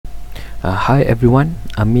Hi everyone,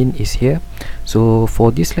 Amin is here. So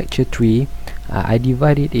for this lecture 3, I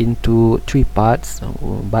divide it into 3 parts,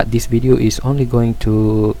 but this video is only going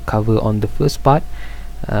to cover on the first part,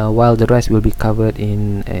 while the rest will be covered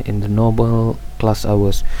in the normal class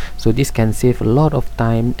hours. So this can save a lot of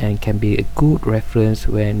time and can be a good reference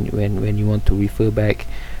when you want to refer back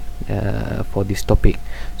for this topic.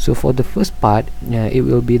 So for the first part, it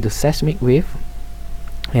will be the seismic wave.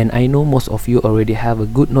 And I know most of you already have a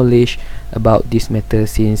good knowledge about this matter,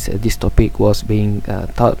 since this topic was being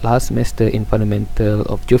taught last semester in fundamental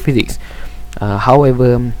of geophysics.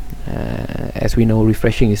 However, as we know,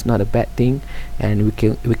 refreshing is not a bad thing, and we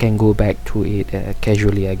can go back to it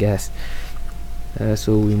casually, I guess.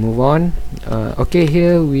 So we move on. Okay,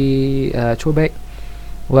 here we throw back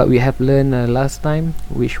what we have learned last time,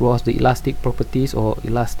 which was the elastic properties or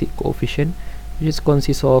elastic coefficient, which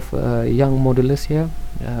consists of Young modulus here,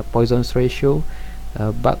 Poisson's ratio,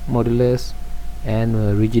 Buck modulus,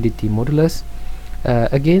 and rigidity modulus.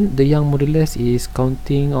 Again, the Young modulus is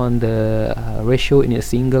counting on the ratio in a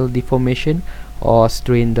single deformation or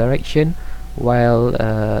strain direction, while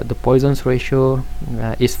the Poisson's ratio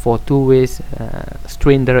is for two ways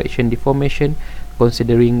strain direction deformation,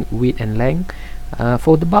 considering width and length.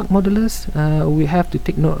 For the Buck modulus, we have to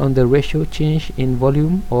take note on the ratio change in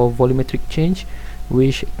volume or volumetric change,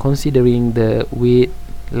 which considering the width,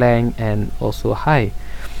 length, and also height.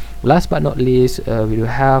 Last but not least, we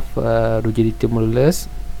will have rigidity modulus,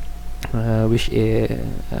 which is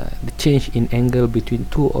the change in angle between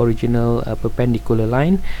two original perpendicular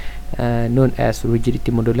line, known as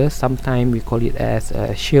rigidity modulus. Sometimes we call it as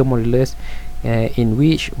shear modulus, in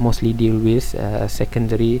which mostly deal with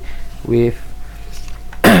secondary wave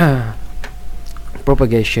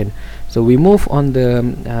propagation. So we move on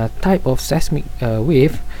the type of seismic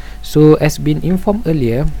wave. So as been informed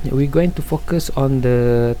earlier, we're going to focus on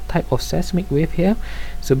the type of seismic wave here.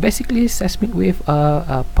 So basically, seismic wave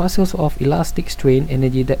are parcels of elastic strain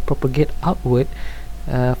energy that propagate outward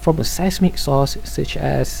from a seismic source, such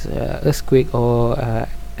as earthquake or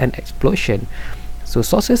an explosion. So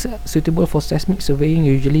sources suitable for seismic surveying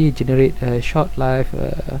usually generate short-lived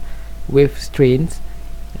wave strains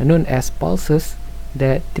known as pulses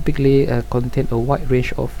that typically contain a wide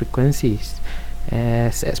range of frequencies,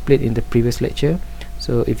 as explained in the previous lecture.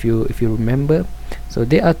 So if you remember, so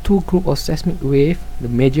there are two groups of seismic wave: the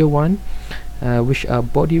major one, which are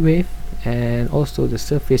body wave, and also the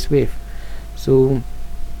surface wave. So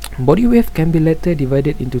body wave can be later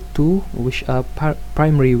divided into two, which are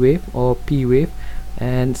primary wave or P wave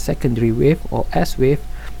and secondary wave or S wave,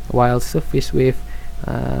 while surface wave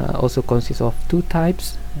also consists of two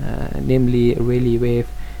types, namely Rayleigh wave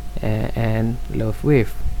and Love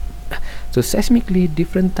wave. So seismically,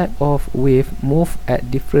 different type of wave move at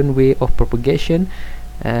different way of propagation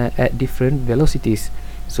at different velocities.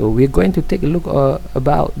 So we're going to take a look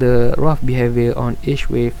about the rough behavior on each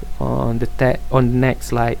wave on the next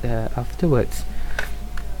slide afterwards.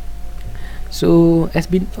 So as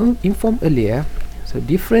been informed earlier, so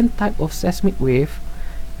different type of seismic wave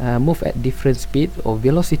move at different speed or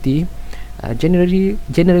velocity. Generally,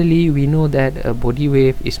 we know that a body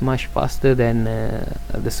wave is much faster than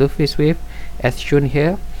the surface wave, as shown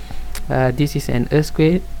here. This is an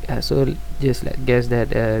earthquake, so just let's guess that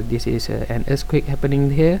this is an earthquake happening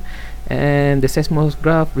here, and the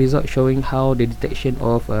seismograph result showing how the detection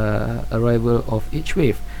of arrival of each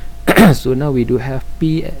wave. So now we do have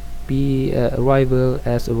P arrival,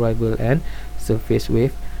 S arrival, and surface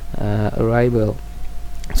wave arrival.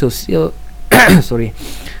 So still sorry,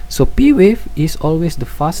 so P wave is always the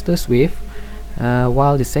fastest wave,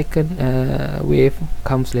 while the second wave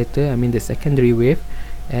comes later, I mean the secondary wave,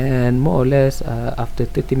 and more or less after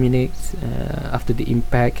 30 minutes after the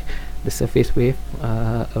impact, the surface wave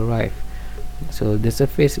arrive. So the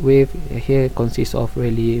surface wave here consists of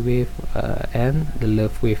Rayleigh wave and the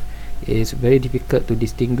Love wave. It's very difficult to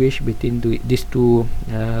distinguish between these two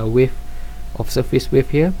wave of surface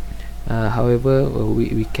wave here. However,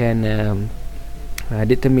 we can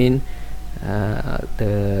determine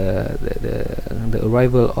the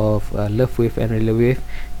arrival of Love wave and Rayleigh wave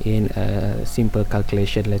in a simple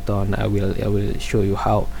calculation. Later on, I will show you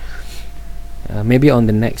how. Maybe on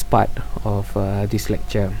the next part of this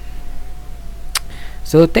lecture.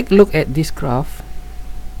 So take a look at this graph.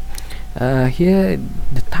 Here,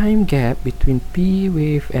 the time gap between P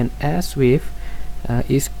wave and S wave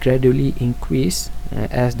is gradually increased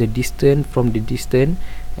as the distance from the distance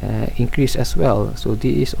increase as well. So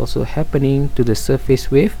this is also happening to the surface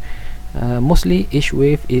wave. Mostly each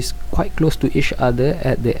wave is quite close to each other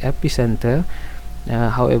at the epicenter,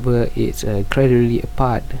 however it's gradually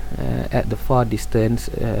apart at the far distance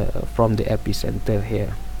from the epicenter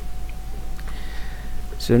here.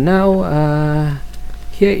 So now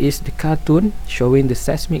here is the cartoon showing the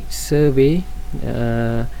seismic survey,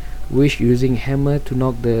 which using hammer to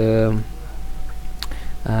knock the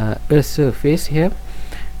Earth's surface here.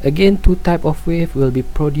 Again, two type of wave will be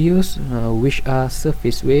produced, which are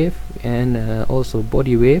surface wave and also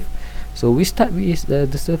body wave. So we start with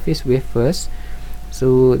the surface wave first.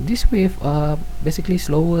 So these waves are basically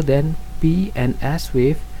slower than P and S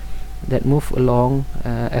wave that move along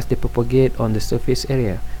as they propagate on the surface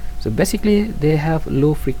area. So basically they have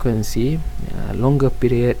low frequency, longer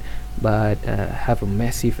period, but have a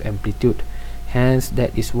massive amplitude. Hence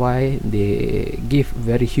that is why they give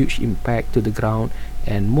very huge impact to the ground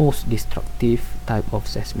and most destructive type of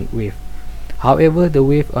seismic wave. However, the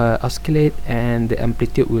wave oscillate and the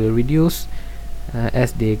amplitude will reduce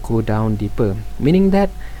as they go down deeper, meaning that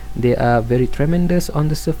they are very tremendous on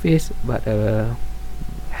the surface, but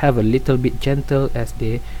have a little bit gentle as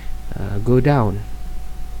they go down.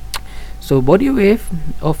 So body wave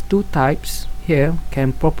of two types here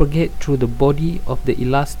can propagate through the body of the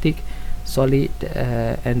elastic solid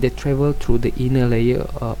and they travel through the inner layer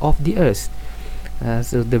of the Earth.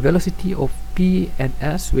 So the velocity of P and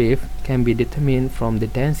S wave can be determined from the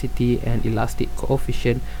density and elastic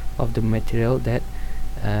coefficient of the material that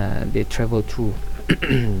they travel through.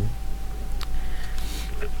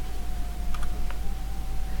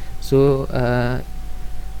 So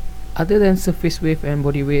other than surface wave and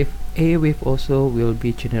body wave, A wave also will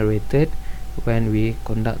be generated when we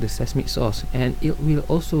conduct the seismic source, and it will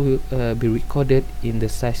also be recorded in the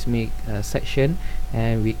seismic section,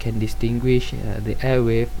 and we can distinguish the air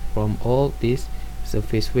wave from all these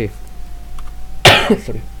surface wave.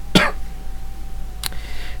 Sorry.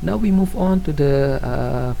 Now we move on to the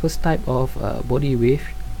first type of body wave,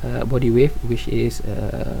 which is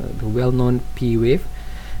the well-known P wave.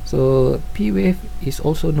 So P wave is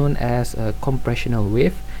also known as a compressional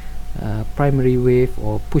wave, primary wave,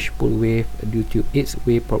 or push-pull wave due to its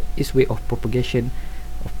way of propagation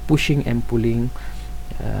of pushing and pulling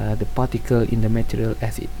the particle in the material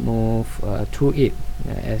as it moves through it,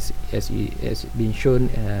 as been shown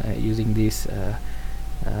using this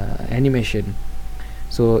animation.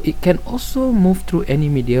 So it can also move through any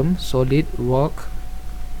medium, solid, rock,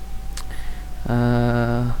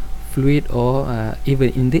 fluid, or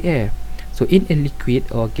even in the air. So in a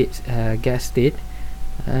liquid or gas state,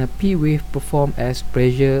 P wave perform as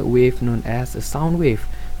pressure wave known as a sound wave.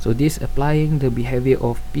 So this applying the behavior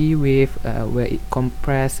of P wave where it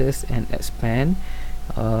compresses and expand.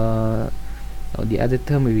 Or the other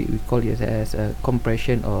term we call it as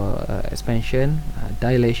compression or expansion,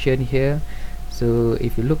 dilation here. So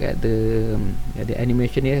if you look at the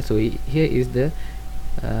animation here, so here is the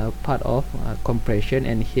part of compression,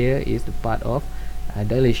 and here is the part of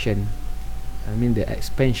dilation, I mean the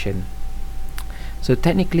expansion. So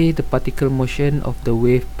technically the particle motion of the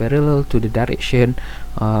wave parallel to the direction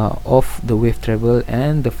of the wave travel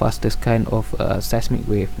and the fastest kind of seismic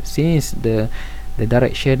wave, since the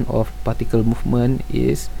direction of particle movement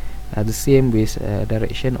is the same with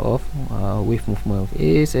direction of wave movement.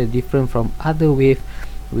 It is different from other wave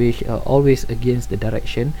which are always against the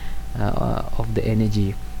direction of the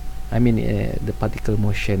energy, I mean the particle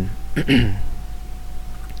motion.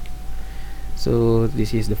 So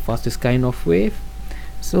this is the fastest kind of wave.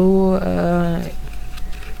 So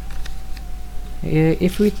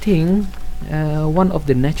if we think one of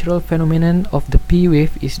the natural phenomenon of the P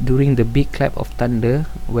wave is during the big clap of thunder,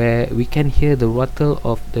 where we can hear the rattle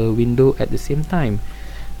of the window at the same time.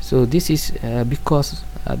 So this is because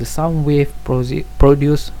the sound wave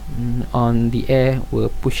produced on the air were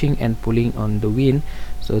pushing and pulling on the wind,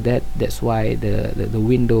 so that's why the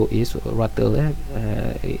window is rattle.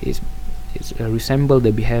 It's resemble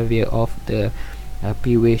the behavior of the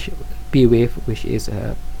P wave, which is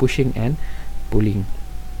pushing and pulling.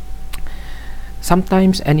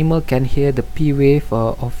 Sometimes animal can hear the P wave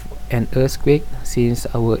of an earthquake, since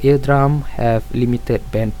our eardrum have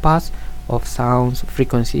limited band pass of sounds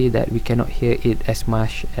frequency that we cannot hear it as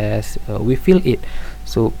much as we feel it.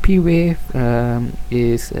 So P wave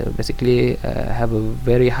is basically have a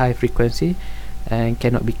very high frequency and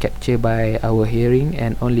cannot be captured by our hearing,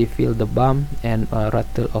 and only feel the bump and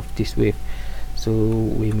rattle of this wave. So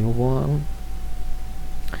we move on.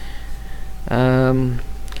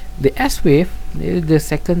 The S wave is the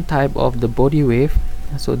second type of the body wave.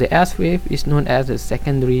 So the S wave is known as a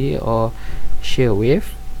secondary or shear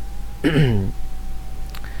wave.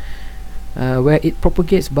 where it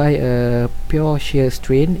propagates by a pure shear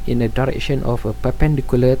strain in the direction of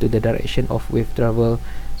perpendicular to the direction of wave travel.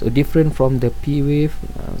 So different from the P wave,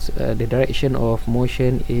 the direction of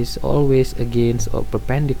motion is always against or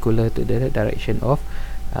perpendicular to the direction of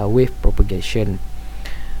wave propagation.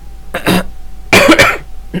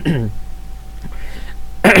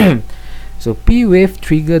 So P wave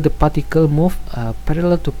trigger the particle move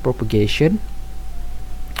parallel to propagation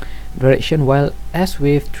direction, while S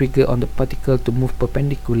wave trigger on the particle to move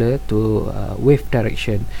perpendicular to wave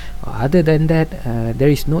direction. Other than that, there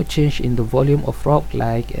is no change in the volume of rock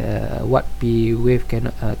like what P wave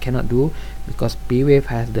cannot do, because P wave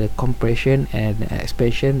has the compression and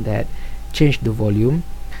expansion that change the volume.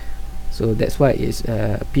 So that's why it's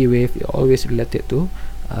P wave is always related to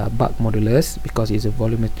bulk modulus, because it's a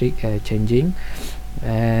volumetric changing,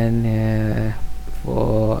 and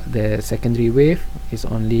for the secondary wave is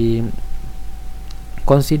only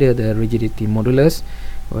consider the rigidity modulus,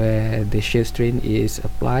 where the shear strain is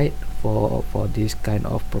applied for this kind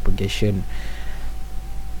of propagation.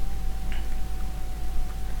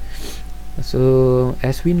 So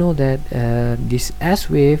as we know that this S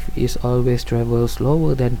wave is always travel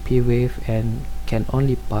slower than P wave and can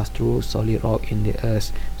only pass through solid rock in the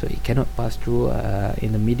earth, so it cannot pass through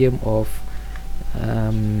in the medium of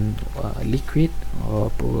liquid or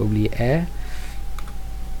probably air.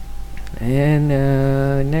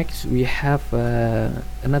 And next we have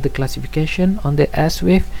another classification on the S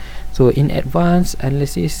wave. So in advanced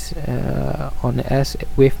analysis on the S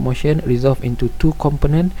wave motion resolved into two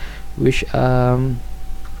components, which a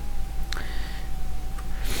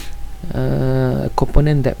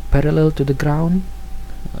component that parallel to the ground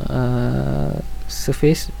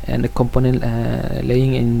surface, and a component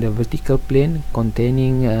laying in the vertical plane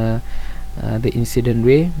containing the incident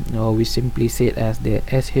ray, or we simply say it as the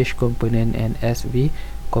SH component and SV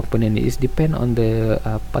component. Is depend on the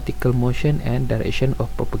particle motion and direction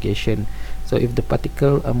of propagation. So if the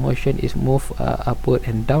particle motion is moved upward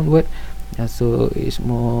and downward, so it's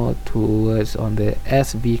more towards on the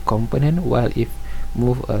SV component, while if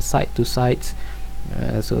move side to sides,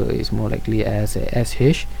 so it's more likely as a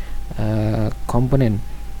SH component.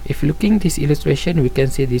 If looking this illustration, we can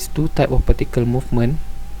see these two type of particle movement,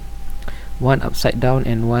 one upside down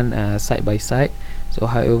and one side by side. So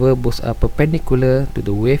however, both are perpendicular to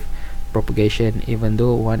the wave propagation, even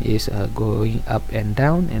though one is going up and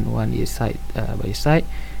down and one is side by side,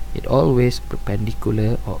 it always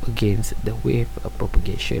perpendicular or against the wave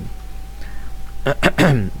propagation.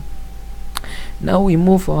 Now we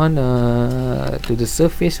move on to the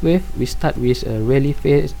surface wave. We start with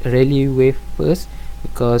Rayleigh wave first,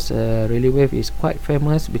 because Rayleigh wave is quite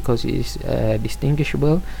famous because it is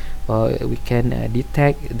distinguishable. We can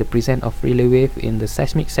detect the presence of Rayleigh wave in the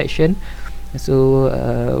seismic section.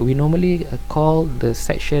 So we normally call the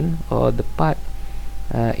section or the part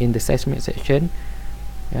in the seismic section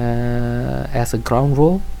as a ground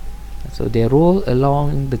roll. So they roll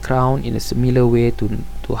along the ground in a similar way to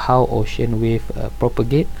how ocean wave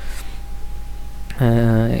propagate.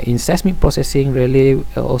 In seismic processing, Rayleigh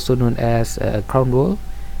also known as ground roll,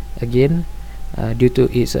 again due to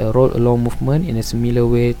its roll along movement in a similar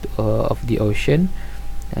way of the ocean,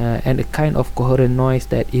 and a kind of coherent noise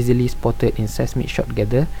that easily spotted in seismic shock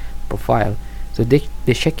gather profile. So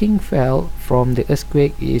the shaking felt from the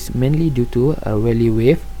earthquake is mainly due to a Rayleigh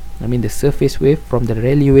wave, I mean the surface wave from the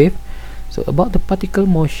Rayleigh wave. So about the particle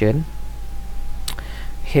motion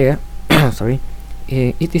here, sorry,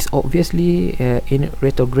 it is obviously in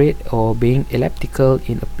retrograde or being elliptical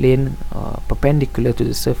in a plane perpendicular to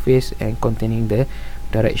the surface and containing the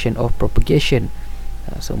direction of propagation.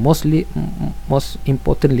 So most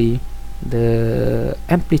importantly, the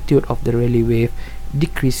amplitude of the Rayleigh wave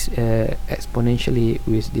decrease exponentially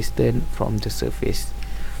with distance from the surface.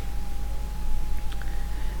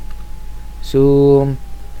 So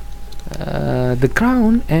the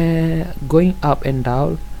ground going up and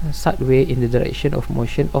down sideway in the direction of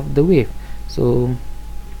motion of the wave. So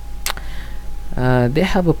they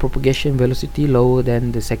have a propagation velocity lower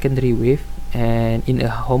than the secondary wave, and in a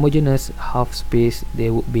homogeneous half space they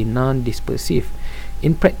would be non-dispersive.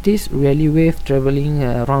 In practice, Rayleigh wave traveling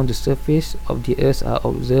around the surface of the earth are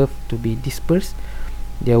observed to be dispersed,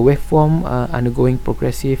 their waveform undergoing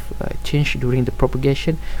progressive change during the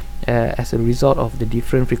propagation as a result of the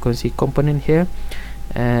different frequency component here,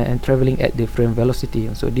 and traveling at different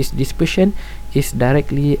velocity. So this dispersion is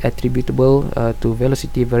directly attributable to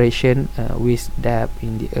velocity variation with depth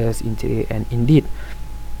in the Earth's interior, and indeed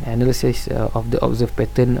analysis of the observed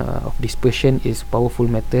pattern of dispersion is powerful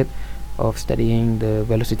method of studying the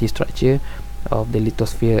velocity structure of the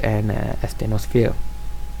lithosphere and asthenosphere.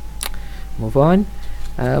 Move on.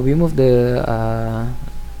 We move the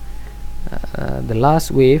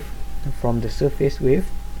last wave from the surface wave,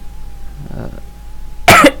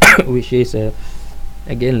 which is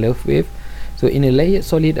again love wave. So in a layered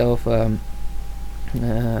solid of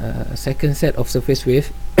second set of surface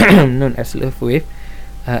wave known as love wave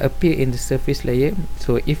appear in the surface layer.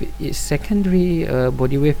 So if its secondary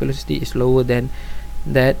body wave velocity is lower than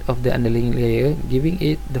that of the underlying layer, giving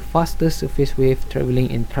it the fastest surface wave traveling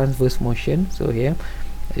in transverse motion. So here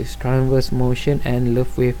is transverse motion, and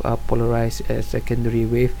love wave are polarized as secondary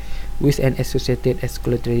wave with an associated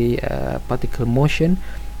oscillatory particle motion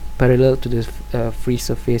parallel to the free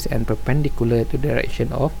surface and perpendicular to the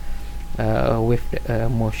direction of wave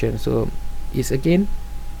motion. So it's again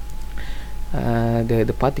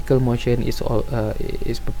the particle motion is all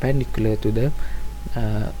is perpendicular to the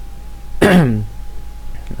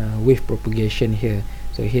wave propagation here.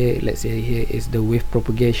 So here, let's say here is the wave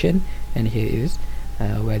propagation, and here is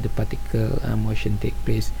where the particle motion take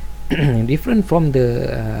place. Different from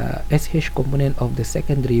the SH component of the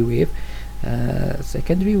secondary wave.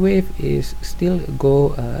 Secondary wave is still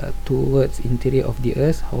go towards interior of the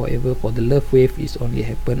earth. However, for the love wave is only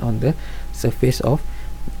happen on the surface of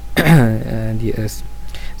the earth.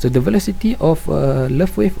 So the velocity of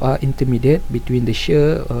love wave are intermediate between the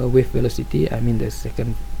shear wave velocity, I mean the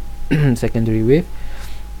secondary wave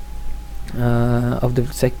of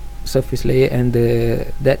the surface layer, and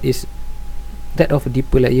that of a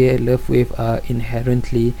deeper layer love wave are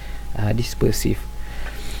inherently dispersive.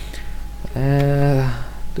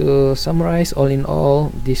 To summarize, all in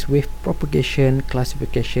all, this wave propagation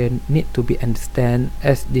classification need to be understood,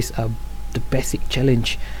 as these are the basic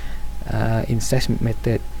challenge in seismic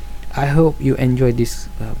method. I hope you enjoyed this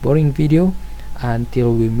boring video.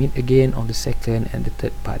 Until we meet again on the second and the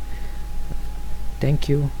third part. Thank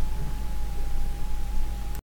you.